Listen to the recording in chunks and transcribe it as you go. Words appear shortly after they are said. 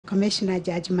Commissioner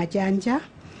Judge Majanja.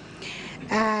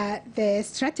 The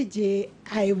strategy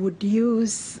I would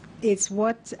use is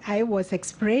what I was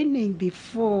explaining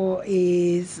before,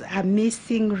 is a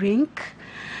missing link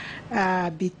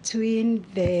between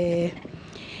the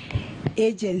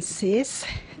agencies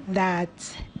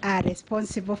that are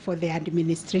responsible for the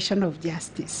administration of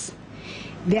justice.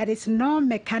 There is no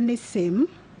mechanism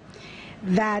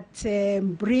that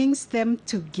brings them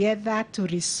together to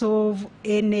resolve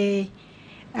any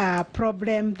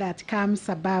problem that comes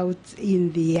about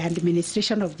in the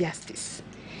administration of justice.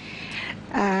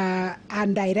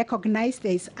 And I recognize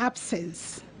there is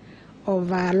absence of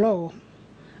a law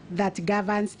that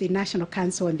governs the National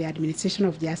Council on the Administration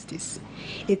of Justice.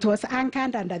 It was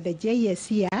anchored under the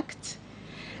JSC Act,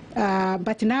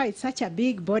 but now it's such a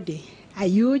big body, a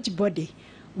huge body,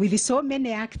 with so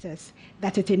many actors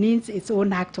that it needs its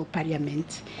own act of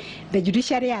parliament. The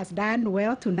judiciary has done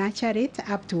well to nurture it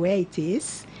up to where it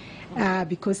is,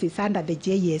 because it's under the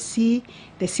JSC,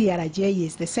 the CRJ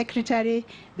is the secretary,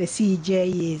 the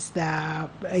CJ is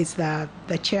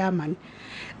the chairman.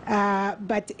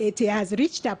 But it has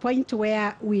reached a point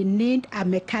where we need a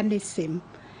mechanism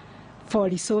for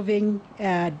resolving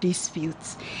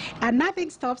disputes. And nothing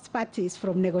stops parties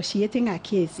from negotiating a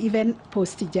case, even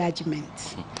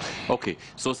post-judgment. Okay,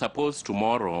 so suppose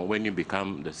tomorrow when you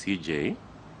become the CJ,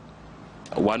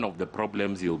 one of the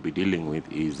problems you'll be dealing with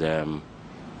is the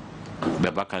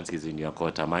vacancies in your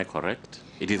court, am I correct?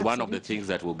 It is Absolutely. One of the things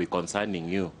that will be concerning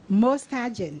you. Most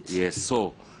urgent. Yes,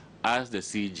 so as the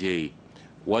CJ,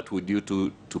 what would you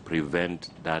do to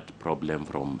prevent that problem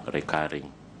from recurring?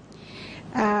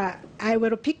 I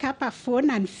will pick up a phone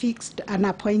and fix an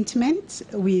appointment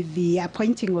with the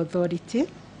appointing authority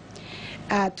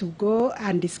to go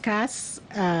and discuss,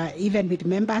 even with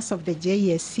members of the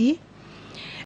JSC,